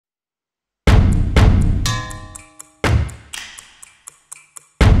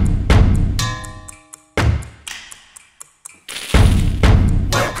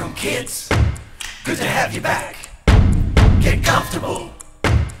kids, good to have you back. Get comfortable,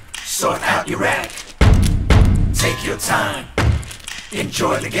 sort out your rack. Take your time,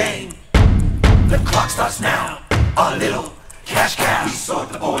 enjoy the game. The clock starts now, a little cash cow. We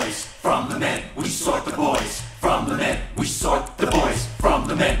sort the boys from the men, we sort the boys from the men. We sort the boys from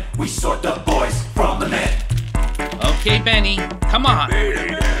the men, we sort the boys from the men. Okay, Benny, come on.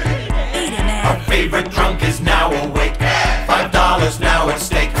 Our favorite drunk is now awake. $5 now at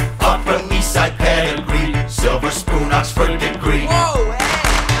stake. Upper East Side pedigree, silver spoon, Oxford degree. Whoa,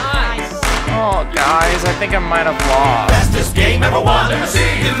 hey, nice. Oh, guys, I think I might have lost. Fastest game ever won. You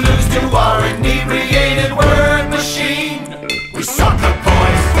lose to our inebriated word machine. We sort the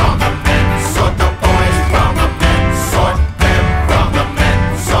boys from the men, sort the boys from the men, sort them from the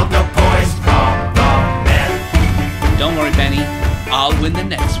men, sort the boys from the men. Don't worry, Benny. I'll win the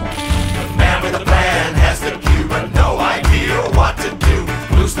next one. The man with a plan has the cue, but no idea what to do.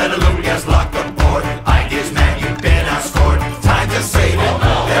 Loose letter Louie has locked the board. Ideas, man, you've been outscored. Time to save it.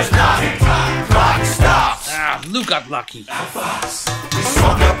 There's not time. Clock stops. Ah, Lou got lucky. Fox. We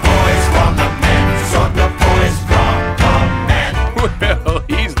sort the boys from the men, sort the boys from the men. Well,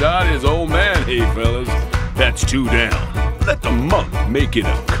 he's not his old man, hey fellas. That's 2 down. Let the monk make it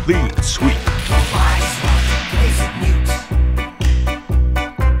a clean sweep.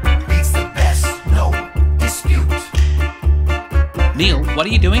 Neil, what are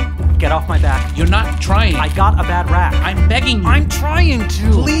you doing? Get off my back. You're not trying. I got a bad rap. I'm begging you. I'm trying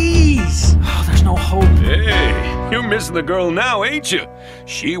to. Please. Oh, there's no hope. Hey, you're missing the girl now, ain't you?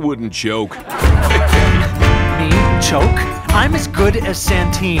 She wouldn't choke. Me? Choke? I'm as good as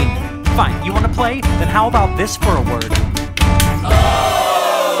Santine. Fine, you want to play? Then how about this for a word?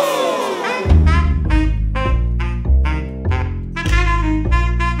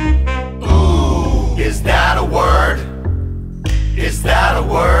 Ooh, is that a word? Is that a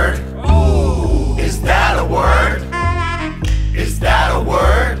word? Ooh, is that a word? Is that a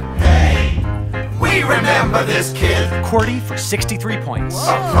word? Hey, we remember this kid. QWERTY for 63 points.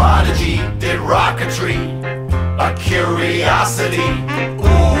 A prodigy, did rocketry, a curiosity.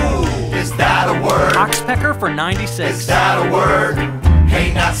 Ooh, is that a word? Oxpecker for 96. Is that a word?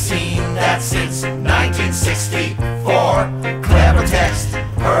 Ain't not seen that since 1964. Clever text,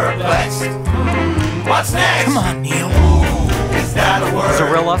 perplexed. What's next? Come on, Neil. Is that a word?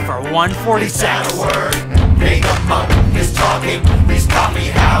 Zorilla for 146. Is that a word? Hey, the monk is talking. He's coffee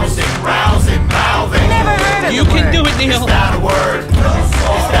housing, rousing, mouthing. Never heard of You the can word. do it, Neil. Is that a word?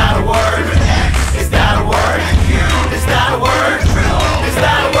 Is that a word? Is that a word? Is that a word? Is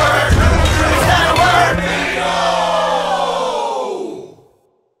that a word?